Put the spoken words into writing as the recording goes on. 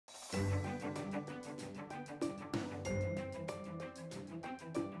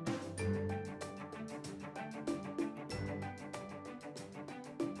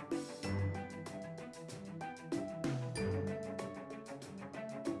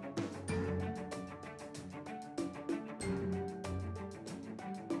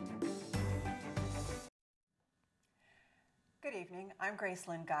evening. I'm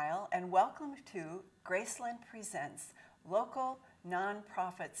Gracelyn Guyol, and welcome to Gracelyn Presents Local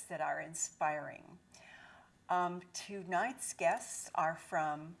Nonprofits That Are Inspiring. Tonight's guests are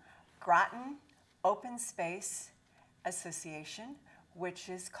from Groton Open Space Association, which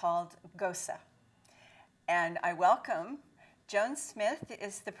is called GOSA. And I welcome Joan Smith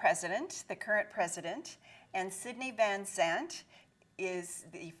is the president, the current president, and Sidney Van Zandt is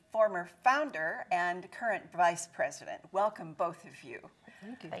the former founder and current vice president. Welcome, both of you.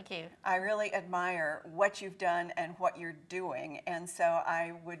 Thank you. Thank you. I really admire what you've done and what you're doing, and so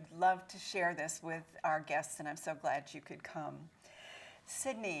I would love to share this with our guests, and I'm so glad you could come.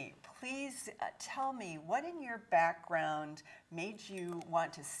 Sidney, please tell me what in your background made you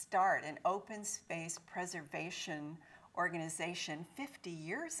want to start an open space preservation organization 50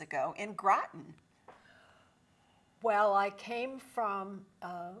 years ago in Groton? Well, I came from,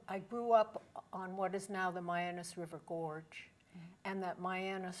 I grew up on what is now the Mianus River Gorge, and that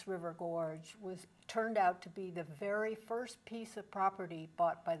Mianus River Gorge turned out to be the very first piece of property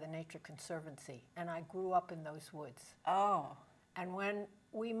bought by the Nature Conservancy, and I grew up in those woods. Oh. And when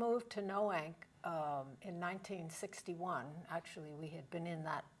we moved to Noank in 1961, actually we had been in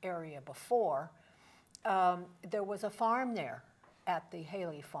that area before, there was a farm there at the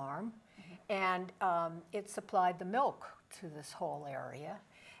Haley Farm, and it supplied the milk to this whole area.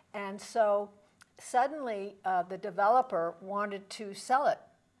 And so suddenly the developer wanted to sell it,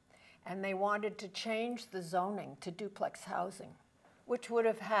 and they wanted to change the zoning to duplex housing, which would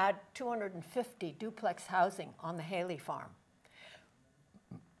have had 250 duplex housing on the Haley Farm.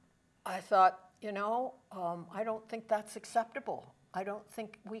 I thought, you know, I don't think that's acceptable. I don't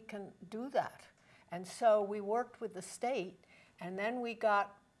think we can do that. And so we worked with the state, and then we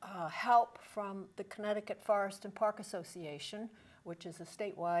got help from the Connecticut Forest and Park Association, which is a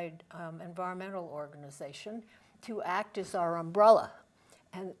statewide environmental organization, to act as our umbrella.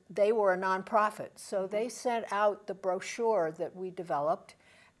 And they were a nonprofit, so they sent out the brochure that we developed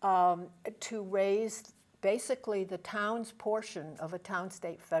to raise basically the town's portion of a town,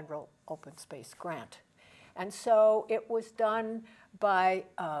 state, federal open space grant. And so it was done by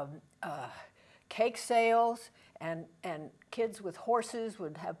cake sales, and kids with horses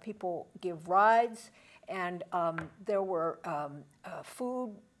would have people give rides, and there were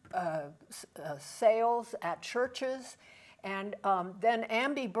food sales at churches, and then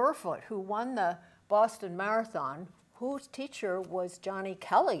Amby Burfoot, who won the Boston Marathon, whose teacher was Johnny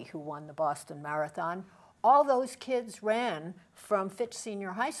Kelly, who won the Boston Marathon. All those kids ran from Fitch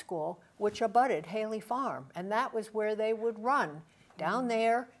Senior High School, which abutted Haley Farm, and that was where they would run. Down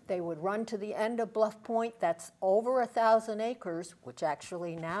there, they would run to the end of Bluff Point. That's over 1,000 acres, which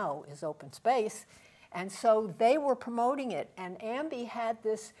actually now is open space. And so they were promoting it. And Amby had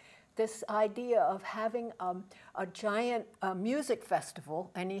this idea of having a giant music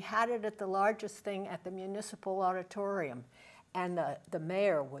festival, and he had it at the largest thing at the Municipal Auditorium. And the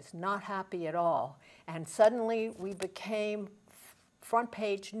mayor was not happy at all. And suddenly we became front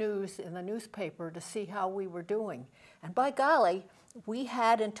page news in the newspaper to see how we were doing. And by golly, we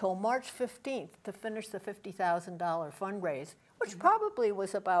had until March 15th to finish the $50,000 fundraise, which probably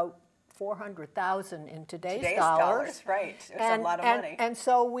was about $400,000 in today's dollars. Right, it's a lot of money. And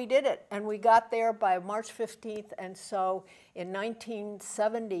so we did it, and we got there by March 15th, and so in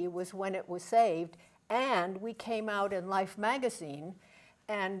 1970 was when it was saved, and we came out in Life magazine,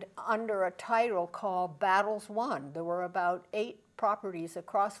 and under a title called Battles Won. There were about 8 properties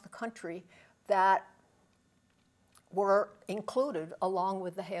across the country that were included along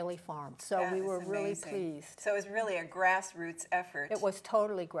with the Haley Farm. So that we were is really amazing. pleased. So it was really a grassroots effort. It was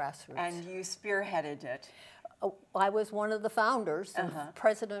totally grassroots. And you spearheaded it. I was one of the founders and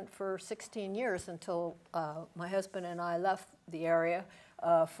president for 16 years until my husband and I left the area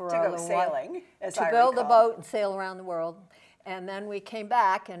for to a go little sailing, while, to build a boat and sail around the world. And then we came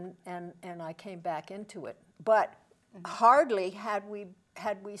back, and I came back into it. But hardly had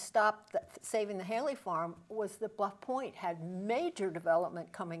we stopped saving the Haley Farm was that Bluff Point had major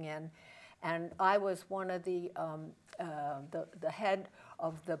development coming in, and I was one of the head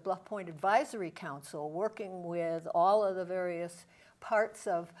of the Bluff Point Advisory Council, working with all of the various parts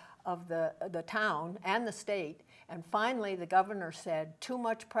of the town and the state. And finally, the governor said, "Too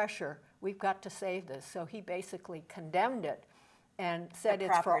much pressure. We've got to save this." So he basically condemned it and said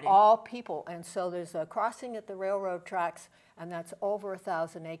it's for all people. And so there's a crossing at the railroad tracks, and that's over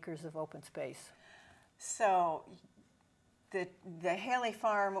 1,000 acres of open space. So the Haley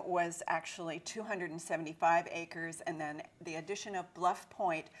Farm was actually 275 acres, and then the addition of Bluff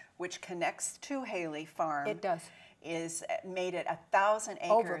Point, which connects to Haley Farm, it does, made it 1,000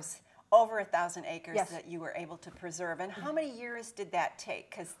 acres Over 1,000 acres Yes. that you were able to preserve. And how many years did that take?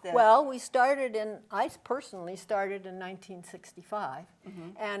 Because Well, I personally started in 1965,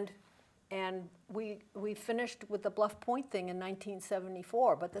 and we finished with the Bluff Point thing in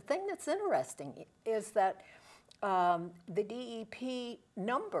 1974. But the thing that's interesting is that the DEP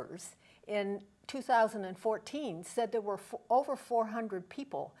numbers in 2014 said there were over 400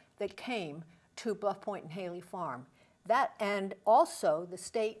 people that came to Bluff Point and Haley Farm. And also the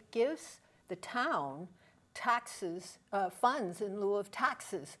state gives the town taxes, funds in lieu of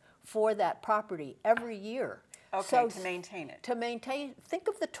taxes for that property every year. Okay, so to maintain it. To maintain, think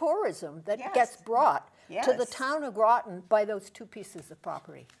of the tourism that Yes. gets brought to the Yes. town of Groton by those two pieces of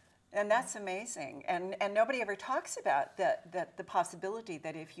property. And that's amazing. And nobody ever talks about the possibility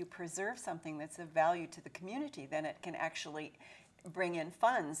that if you preserve something that's of value to the community, then it can actually bring in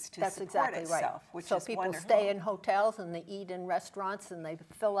funds to That's support exactly itself, right. which So is people wonderful. stay in hotels and they eat in restaurants and they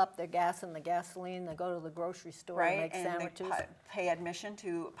fill up their gas and the gasoline. They go to the grocery store and Right, make sandwiches. they pay admission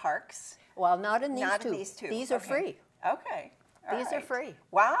to parks. Well, not in these Not two. in these two. These are Okay. free. Okay. All These are right. free.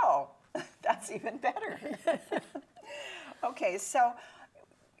 Wow, that's even better. Okay, so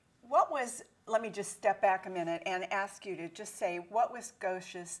let me just step back a minute and ask you to just say, what was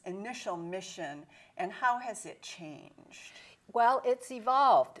GOSA's initial mission and how has it changed? Well, it's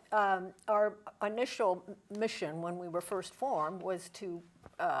evolved. Our initial mission when we were first formed was to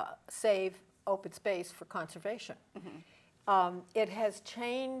save open space for conservation. It has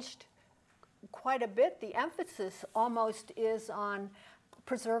changed quite a bit. The emphasis almost is on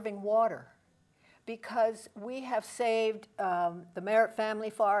preserving water, because we have saved the Merritt Family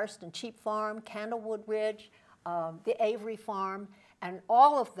Forest and Cheap Farm, Candlewood Ridge, the Avery Farm, and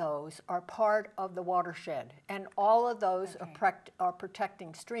all of those are part of the watershed, and all of those are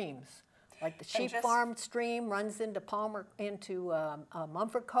protecting streams. Like the Sheep Farm stream runs into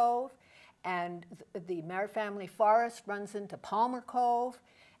Mumford Cove, and the Merritt Family Forest runs into Palmer Cove,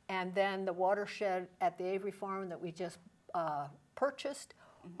 and then the watershed at the Avery Farm that we just purchased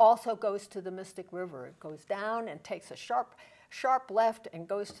also goes to the Mystic River. It goes down and takes a sharp left and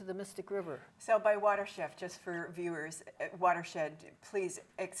goes to the Mystic River. So by watershed, just for viewers, watershed, please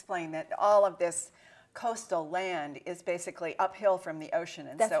explain that all of this coastal land is basically uphill from the ocean,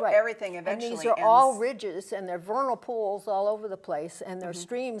 and That's so right. everything eventually And these are all ridges, and they're vernal pools all over the place, and they're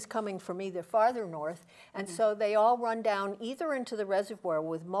streams coming from either farther north, and so they all run down either into the reservoir,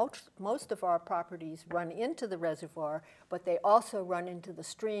 with most of our properties run into the reservoir, but they also run into the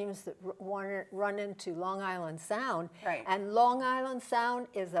streams that run into Long Island Sound. Right. And Long Island Sound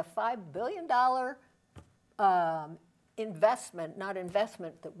is a $5 billion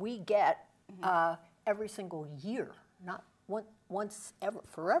investment that we get every single year, not once ever,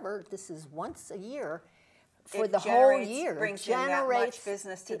 forever. This is once a year for the whole year. Brings in that much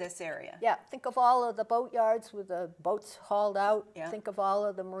business to this area. Yeah, think of all of the boat yards with the boats hauled out. Yeah. Think of all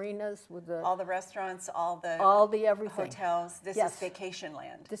of the marinas with All the restaurants, all the everything. hotels. This Yes. is vacation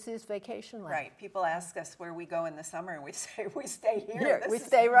land. This is vacation land. Right. People ask us where we go in the summer, and we say we stay here. We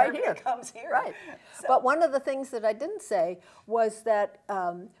stay right everybody here. Comes here. Right. So- But one of the things that I didn't say was that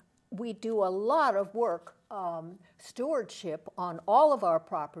we do a lot of work, stewardship on all of our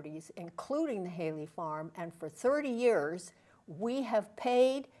properties, including the Haley Farm, and for 30 years we have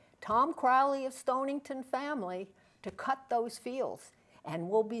paid Tom Crowley of Stonington family to cut those fields, and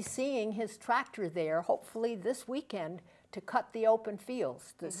we'll be seeing his tractor there hopefully this weekend to cut the open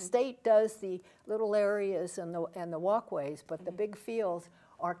fields. The state does the little areas and the walkways, but the big fields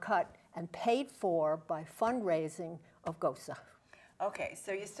are cut and paid for by fundraising of GOSA. Okay,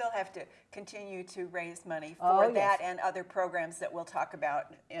 so you still have to continue to raise money for that yes. and other programs that we'll talk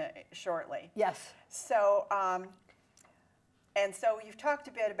about shortly. Yes. So, and so you've talked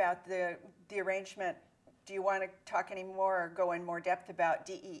a bit about the arrangement. Do you want to talk any more or go in more depth about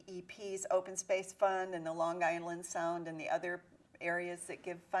DEEP's Open Space Fund and the Long Island Sound and the other areas that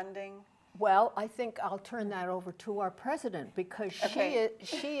give funding? Well, I think I'll turn that over to our president, because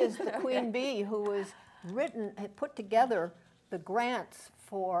she is the queen bee who has put together the grants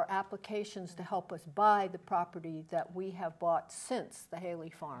for applications to help us buy the property that we have bought since the Haley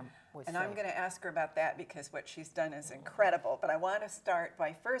Farm was And sold. I'm going to ask her about that because what she's done is incredible. But I want to start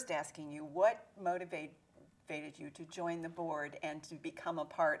by first asking you, what motivated you to join the board and to become a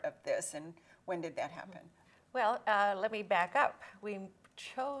part of this, and when did that happen? Well, let me back up. We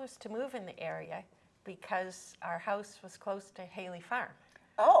chose to move in the area because our house was close to Haley Farm.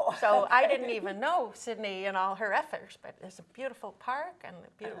 Oh. So I didn't even know Sidney and all her efforts, but there's a beautiful park, and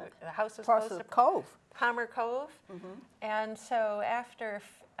the house was close to Cove. Palmer Cove. And so after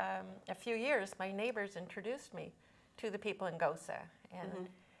a few years, my neighbors introduced me to the people in GOSA. And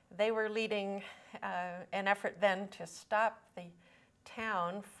they were leading an effort then to stop the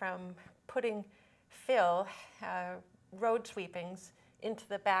town from putting fill, road sweepings, into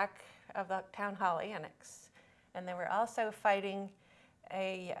the back of the town hall annex. And they were also fighting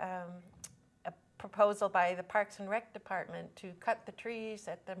a proposal by the Parks and Rec Department to cut the trees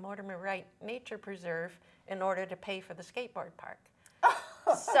at the Mortimer Wright Nature Preserve in order to pay for the skateboard park.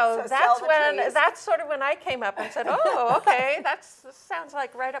 So that's sort of when I came up and said, oh, okay, that sounds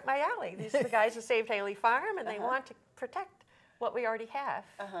like right up my alley. These are the guys who saved Haley Farm, and they want to protect what we already have.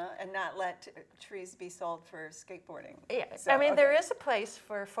 And not let trees be sold for skateboarding. Yeah, So, I mean, there is a place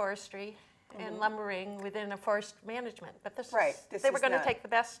for forestry and lumbering within a forest management, but they were going to take the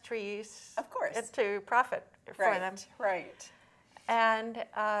best trees, of course, to profit for them. Right. And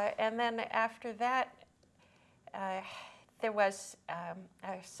then after that, there was a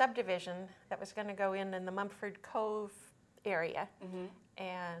subdivision that was going to go in the Mumford Cove area,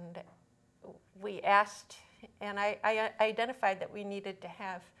 and we asked, and I identified that we needed to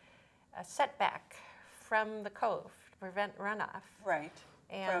have a setback from the cove to prevent runoff. Right.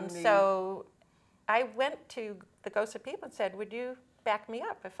 And so I went to the GOSA people and said, would you back me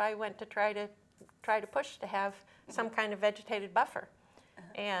up if I went to try to push to have some kind of vegetated buffer?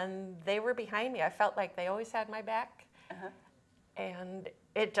 And they were behind me. I felt like they always had my back. And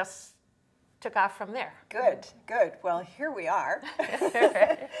it just took off from there. Good, good. Well, here we are.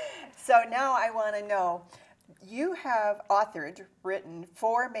 So now I want to know, you have written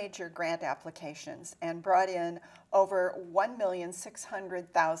 4 major grant applications and brought in over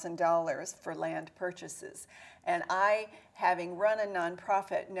 $1,600,000 for land purchases. And I, having run a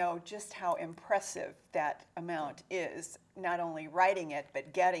nonprofit, know just how impressive that amount is, not only writing it,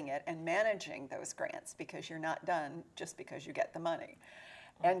 but getting it and managing those grants, because you're not done just because you get the money.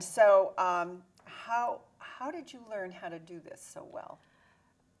 And so how did you learn how to do this so well?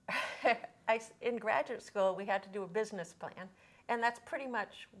 In graduate school, we had to do a business plan, and that's pretty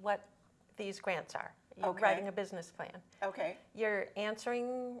much what these grants are. You're writing a business plan. Okay. You're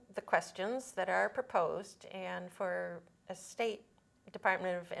answering the questions that are proposed, and for a state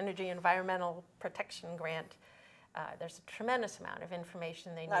Department of Energy Environmental Protection grant, there's a tremendous amount of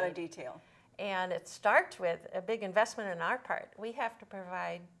information they need. A lot of detail. And it starts with a big investment on our part. We have to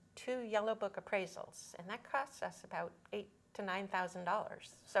provide 2 Yellow Book appraisals, and that costs us about $8,000 to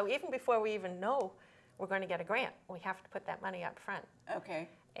 $9,000. So even before we even know we're going to get a grant, we have to put that money up front. Okay.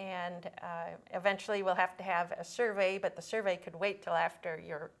 And eventually we'll have to have a survey, but the survey could wait till after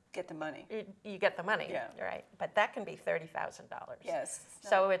you get the money. You get the money, yeah. Right? But that can be $30,000. Yes.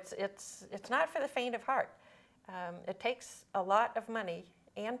 So it's not for the faint of heart. It takes a lot of money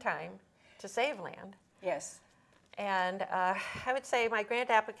and time to save land. Yes. And I would say my grant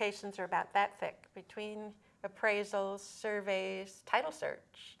applications are about that thick, between appraisals, surveys, title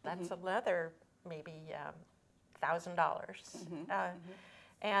search. That's another maybe $1,000.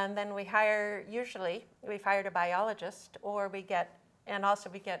 And then we hire, usually we've hired a biologist, or we get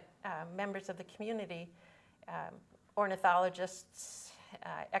members of the community, ornithologists,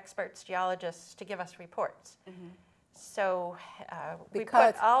 experts, geologists, to give us reports. So we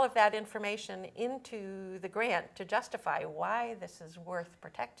put all of that information into the grant to justify why this is worth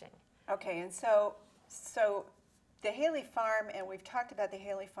protecting. Okay, and so the Haley Farm, and we've talked about the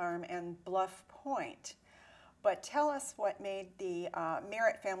Haley Farm and Bluff Point, but tell us what made the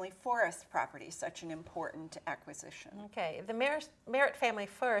Merritt Family Forest property such an important acquisition. Okay, the Merritt Family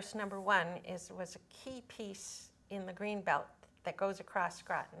Forest, number one, was a key piece in the Greenbelt that goes across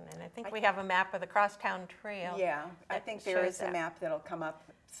Groton, and I think we have a map of the Crosstown Trail. Yeah, I think there is a map that'll come up,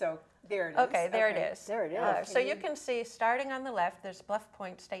 so there it is. Okay, there it is. There it is. So you can see, starting on the left, there's Bluff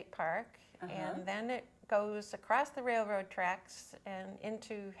Point State Park, and then it goes across the railroad tracks and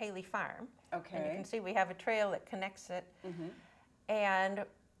into Haley Farm. Okay. And you can see we have a trail that connects it. And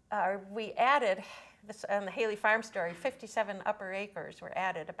we added, this on the Haley Farm story, 57 upper acres were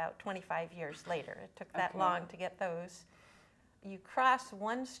added about 25 years later. It took that long to get those. You cross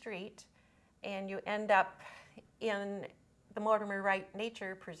one street and you end up in the Mortimer Wright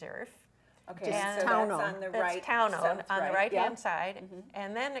Nature Preserve. Okay, so that's on the right. That's town-owned on the right-hand side. Mm-hmm.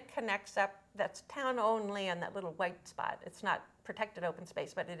 And then it connects up, that's town-owned land, that little white spot. It's not protected open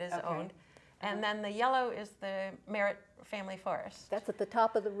space, but it is owned. And then the yellow is the Merritt Family Forest. That's at the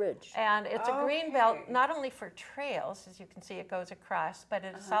top of the ridge. And it's a green belt, not only for trails, as you can see it goes across, but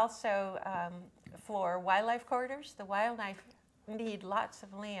it's also for wildlife corridors. The wildlife need lots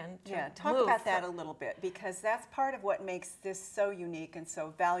of land to talk move. about that a little bit, because that's part of what makes this so unique and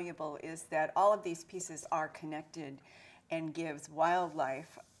so valuable, is that all of these pieces are connected and gives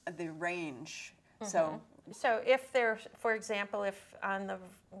wildlife the range. So So if there, for example, if on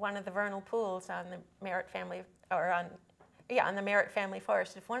one of the vernal pools on the Merritt family, or on the Merritt family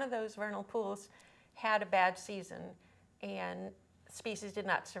forest, if one of those vernal pools had a bad season and species did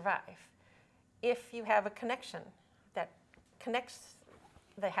not survive, if you have a connection that connects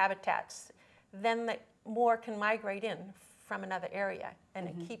the habitats, then more can migrate in from another area, and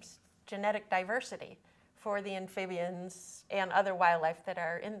it keeps genetic diversity for the amphibians and other wildlife that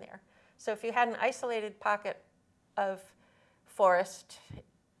are in there. So if you had an isolated pocket of forest,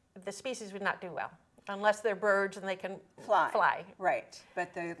 the species would not do well, unless they're birds and they can fly. Right,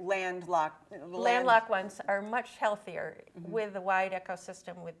 but the landlocked ones are much healthier with a wide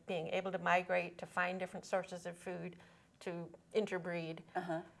ecosystem, with being able to migrate, to find different sources of food, to interbreed.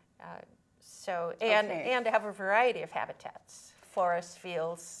 And to have a variety of habitats, forests,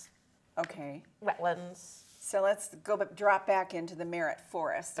 fields, wetlands. So let's drop back into the Merritt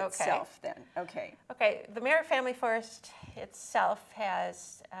Forest itself then. Okay, the Merritt Family Forest itself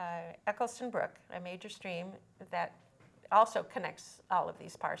has Eccleston Brook, a major stream that also connects all of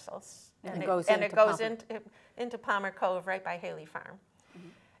these parcels. And it goes into Palmer Cove right by Haley Farm.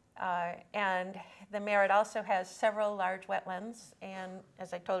 And the Merritt also has several large wetlands and,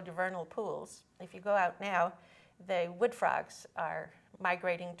 as I told you, vernal pools. If you go out now, the wood frogs are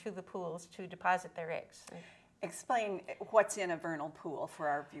migrating to the pools to deposit their eggs. Explain what's in a vernal pool for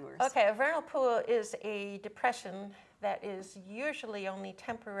our viewers. Okay, a vernal pool is a depression that is usually only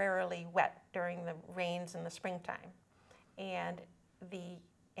temporarily wet during the rains in the springtime. And the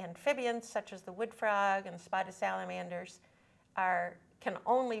amphibians, such as the wood frog and spotted salamanders, can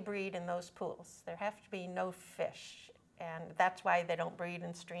only breed in those pools. There have to be no fish, and that's why they don't breed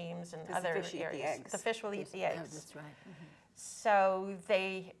in streams and other areas. The fish eat the eggs. The fish will eat the eggs. Oh, that's right. So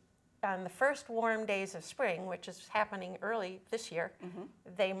on the first warm days of spring, which is happening early this year,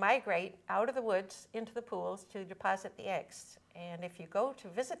 they migrate out of the woods into the pools to deposit the eggs. And if you go to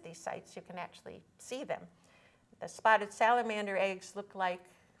visit these sites, you can actually see them. The spotted salamander eggs look like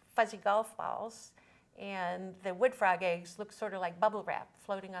fuzzy golf balls, and the wood frog eggs look sort of like bubble wrap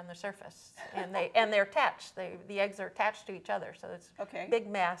floating on the surface. And they're attached. The eggs are attached to each other, so it's big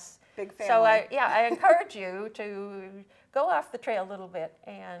mass. Big family. So I encourage you to go off the trail a little bit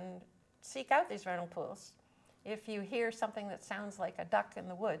and seek out these vernal pools. If you hear something that sounds like a duck in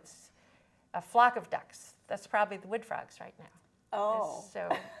the woods, a flock of ducks, that's probably the wood frogs right now. Oh, so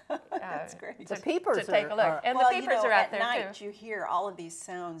that's great. The peepers to take a look. And the peepers are out there at night, you hear all of these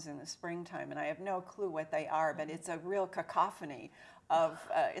sounds in the springtime, and I have no clue what they are, but it's a real cacophony of,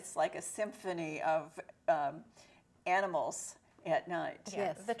 it's like a symphony of animals at night.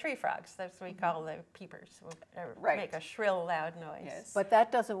 Yeah, the tree frogs, that's what we call the peepers, make a shrill, loud noise. Yes. But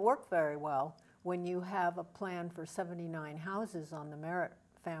that doesn't work very well when you have a plan for 79 houses on the Merritt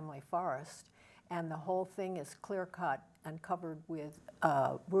family forest, and the whole thing is clear-cut and covered with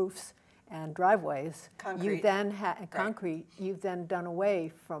roofs and driveways. Concrete. You've then done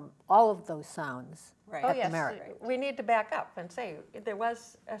away from all of those sounds at the Merritt. We need to back up and say there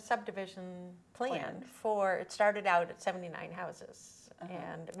was a subdivision plan for, it started out at 79 houses,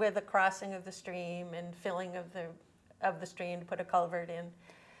 and with a crossing of the stream and filling of the stream to put a culvert in.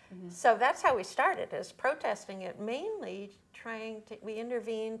 So that's how we started, is protesting it, mainly we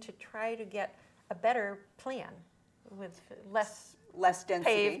intervened to try to get a better plan with less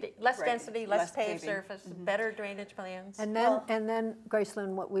density, less paved surface, better drainage plans. And then,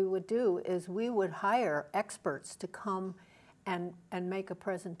 Gracelyn, what we would do is we would hire experts to come and make a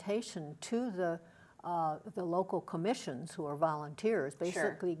presentation to the local commissions who are volunteers,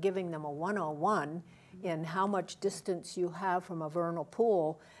 basically giving them a 101 in how much distance you have from a vernal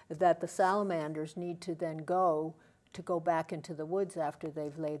pool that the salamanders need to then go back into the woods after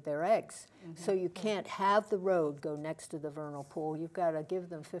they've laid their eggs. So you can't have the road go next to the vernal pool. You've got to give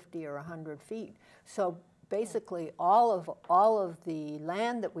them 50 or 100 feet. So basically all of the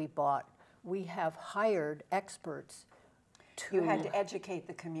land that we bought, we have hired experts to... You had to educate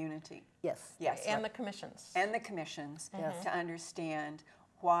the community. Yes. Yes. And the commissions. And the commissions to understand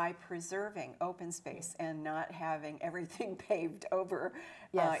why preserving open space and not having everything paved over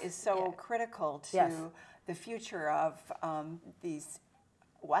is so critical to the future of these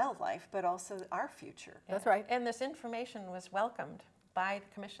wildlife, but also our future. That's right. And this information was welcomed by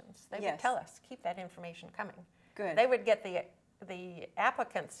the commissions. They would tell us, keep that information coming. Good. They would get the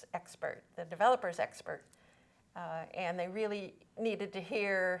applicant's expert, the developer's expert, and they really needed to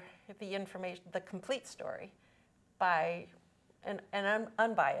hear the information, the complete story, by an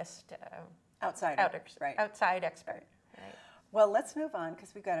unbiased outside expert. Right. Well, let's move on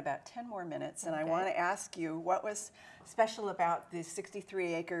because we've got about 10 more minutes, and I want to ask you what was special about the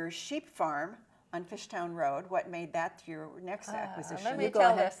 63-acre sheep farm on Fishtown Road. What made that your next acquisition? Let me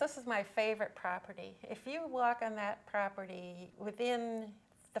tell this. This is my favorite property. If you walk on that property within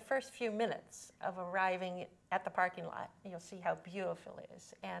the first few minutes of arriving at the parking lot, you'll see how beautiful it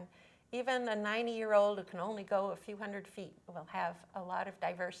is. And even a 90-year-old who can only go a few hundred feet will have a lot of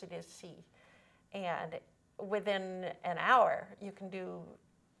diversity to see. And within an hour, you can do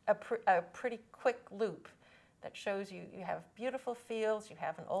a pretty quick loop that shows you have beautiful fields, you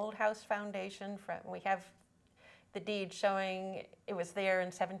have an old house foundation. We have the deed showing it was there in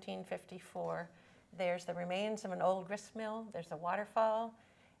 1754. There's the remains of an old grist mill. There's a waterfall.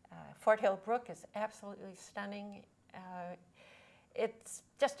 Fort Hill Brook is absolutely stunning. It's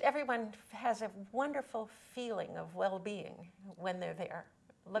just everyone has a wonderful feeling of well-being when they're there,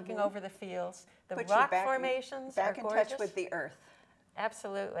 looking over the fields. The rock formations are gorgeous. Back in touch with the earth.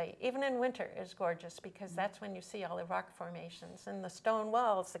 Absolutely. Even in winter is gorgeous because that's when you see all the rock formations and the stone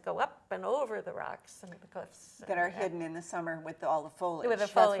walls that go up and over the rocks and the cliffs. That are hidden in the summer with all the foliage. With the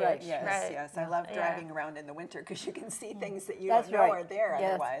foliage, right. Yes, right. yes. I love driving around in the winter because you can see things that you That's don't know right. are there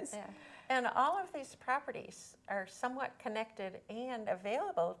Yes. otherwise. Yeah. And all of these properties are somewhat connected and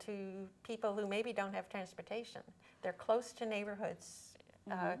available to people who maybe don't have transportation. They're close to neighborhoods.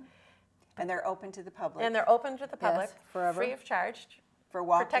 And they're open to the public. And they're open to the public, forever. free of charge, for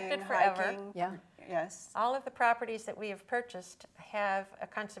walking, protected forever. hiking. Yeah. Yes. All of the properties that we have purchased have a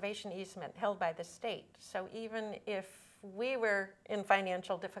conservation easement held by the state. So even if we were in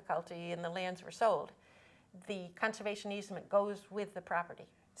financial difficulty and the lands were sold, the conservation easement goes with the property.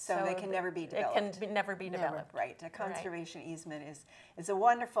 So they can never be developed. It can never be developed. Right. A conservation easement is a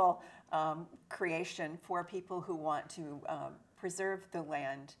wonderful creation for people who want to preserve the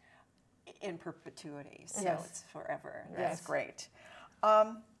land in perpetuity. So Yes. it's forever. Yes. That's great.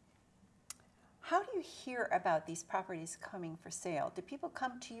 How do you hear about these properties coming for sale? Do people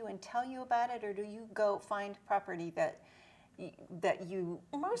come to you and tell you about it, or do you go find property that you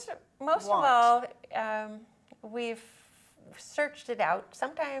Most want? of all, we've searched it out.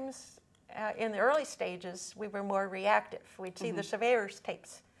 Sometimes in the early stages, we were more reactive. We'd see the surveyor's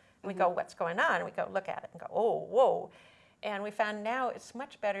tapes. We go, what's going on? And we go look at it and go, oh, whoa. And we found now it's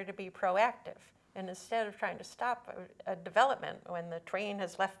much better to be proactive. And instead of trying to stop a development when the train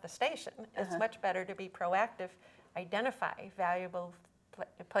has left the station, it's much better to be proactive, identify valuable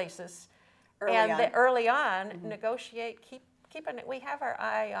places, early on negotiate, we have our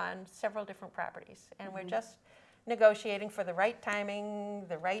eye on several different properties, and we're just negotiating for the right timing,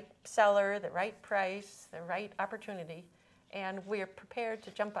 the right seller, the right price, the right opportunity, and we're prepared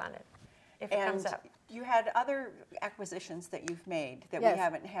to jump on it if it comes up. You had other acquisitions that you've made that Yes. we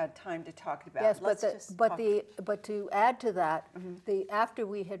haven't had time to talk about. Yes, Let's but to add to that, after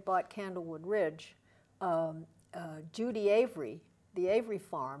we had bought Candlewood Ridge, Judy Avery, the Avery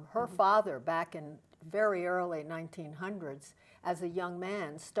farm, her father back in very early 1900s, as a young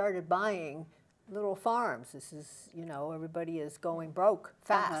man, started buying little farms. This is, everybody is going broke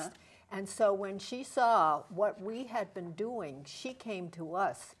fast. And so when she saw what we had been doing, she came to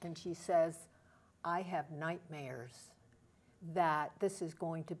us and she says, I have nightmares that this is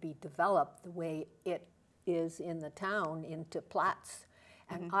going to be developed the way it is in the town into plats.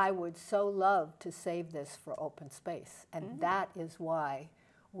 And I would so love to save this for open space. And that is why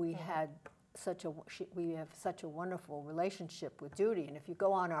we had we have such a wonderful relationship with Judy. And if you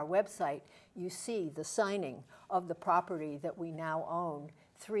go on our website, you see the signing of the property that we now own,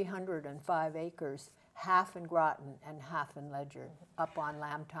 305 acres, half in Groton and half in Ledyard, up on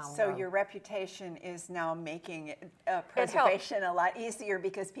Lambtown Road. So your reputation is now making preservation a lot easier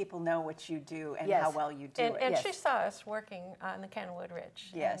because people know what you do and how well you do it. And she saw us working on the Candlewood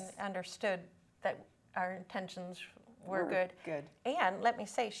Ridge and understood that our intentions were good. And let me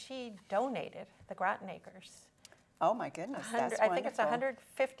say, she donated the Groton acres. Oh my goodness, that's I think it's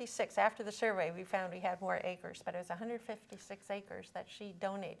 156. After the survey, we found we had more acres, but it was 156 acres that she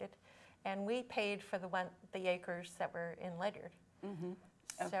donated. And we paid for the acres that were in Ledyard.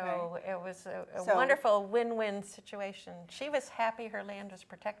 So it was a wonderful win-win situation. She was happy her land was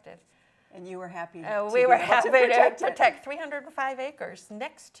protected. And you were happy we were happy to protect 305 acres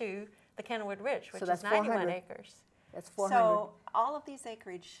next to the Candlewood Ridge, which is 91 acres. That's 400. So all of these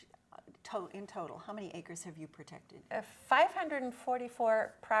acreage in total, how many acres have you protected?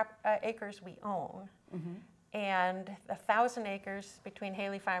 544 acres we own. And 1,000 acres between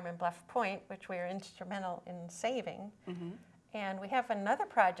Haley Farm and Bluff Point, which we are instrumental in saving. And we have another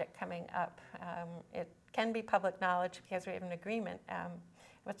project coming up. It can be public knowledge because we have an agreement.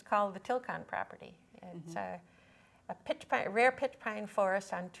 What's called the Tilcon property. It's a rare pitch pine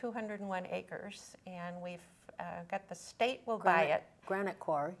forest on 201 acres, and we've got the state will buy it. Granite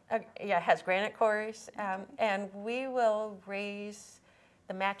quarry. Yeah, it has granite quarries, and we will raise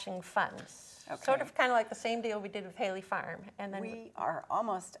the matching funds. Okay. Sort of kind of like the same deal we did with Haley Farm. And then We are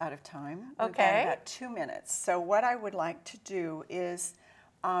almost out of time. We've Okay. got about 2 minutes. So what I would like to do is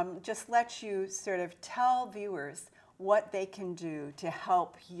just let you sort of tell viewers what they can do to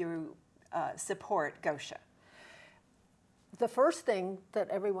help you support GOSA. The first thing that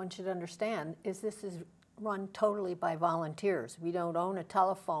everyone should understand is this is run totally by volunteers. We don't own a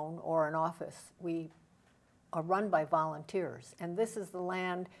telephone or an office. We are run by volunteers. And this is the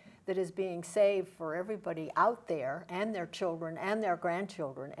land that is being saved for everybody out there and their children and their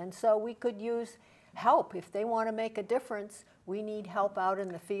grandchildren. And so we could use help. If they want to make a difference, we need help out in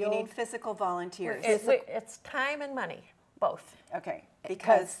the field. You need physical volunteers. it's time and money, both. Okay,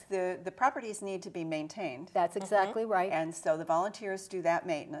 because the properties need to be maintained. That's exactly right. And so the volunteers do that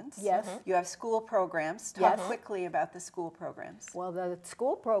maintenance. Yes. You have school programs. Talk Yes. quickly about the school programs. Well, the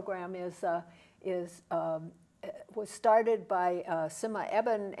school program was started by Sima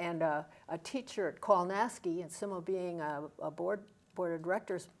Eben and a teacher at Kolnaski, and Sima being a board of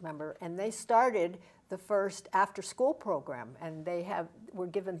directors member, and they started the first after-school program, and were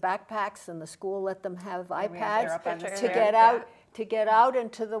given backpacks, and the school let them have they're iPads up on the to screen. get out. To get out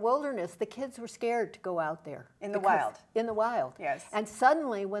into the wilderness. The kids were scared to go out there. In the because- wild. In the wild. Yes. And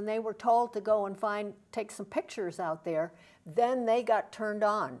suddenly, when they were told to go and take some pictures out there, then they got turned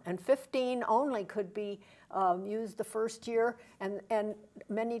on. And 15 only could be used the first year, and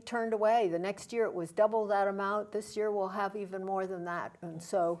many turned away. The next year it was double that amount. This year we'll have even more than that. And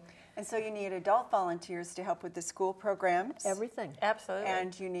so you need adult volunteers to help with the school programs. everything. Absolutely.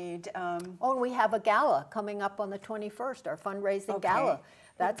 And you need Oh, and we have a gala coming up on the 21st, our fundraising gala.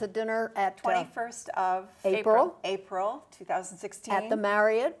 That's a dinner at 21st of April April 2016. at the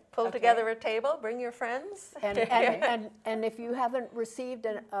Marriott. Pull together a table, bring your friends. And if you haven't received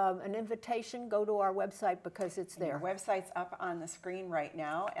an invitation, go to our website because it's Your there. website's up on the screen right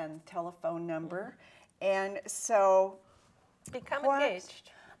now and telephone number. And so Become what-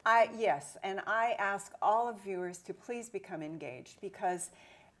 engaged. Yes, and I ask all of viewers to please become engaged because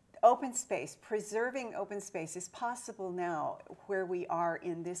open space, preserving open space is possible now where we are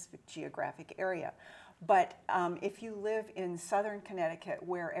in this geographic area. But if you live in southern Connecticut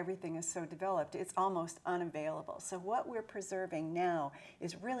where everything is so developed, it's almost unavailable. So what we're preserving now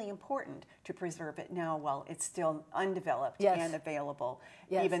is really important to preserve it now while it's still undeveloped Yes. and available.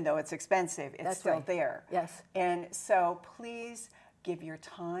 Yes. Even though it's expensive, it's That's still right. there. Yes. And so please give your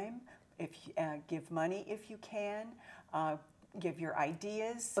time, give money if you can, give your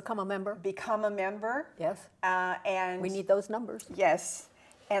ideas, Become a member. become a member. Yes. And We need those numbers. yes,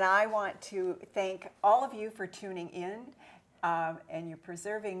 and I want to thank all of you for tuning in, and you're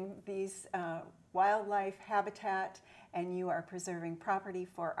preserving these wildlife habitat, and you are preserving property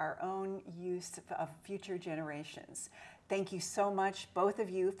for our own use of future generations. Thank you so much, both of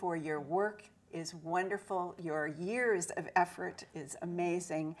you, for your work is wonderful. Your years of effort is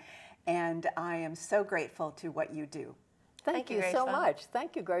amazing, and I am so grateful to what you do. Thank you so Gracelyn. much.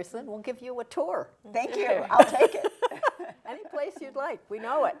 Thank you, Gracelyn. We'll give you a tour. Thank you. I'll take it. Any place you'd like. We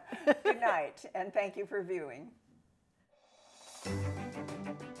know it. Good night, and thank you for viewing.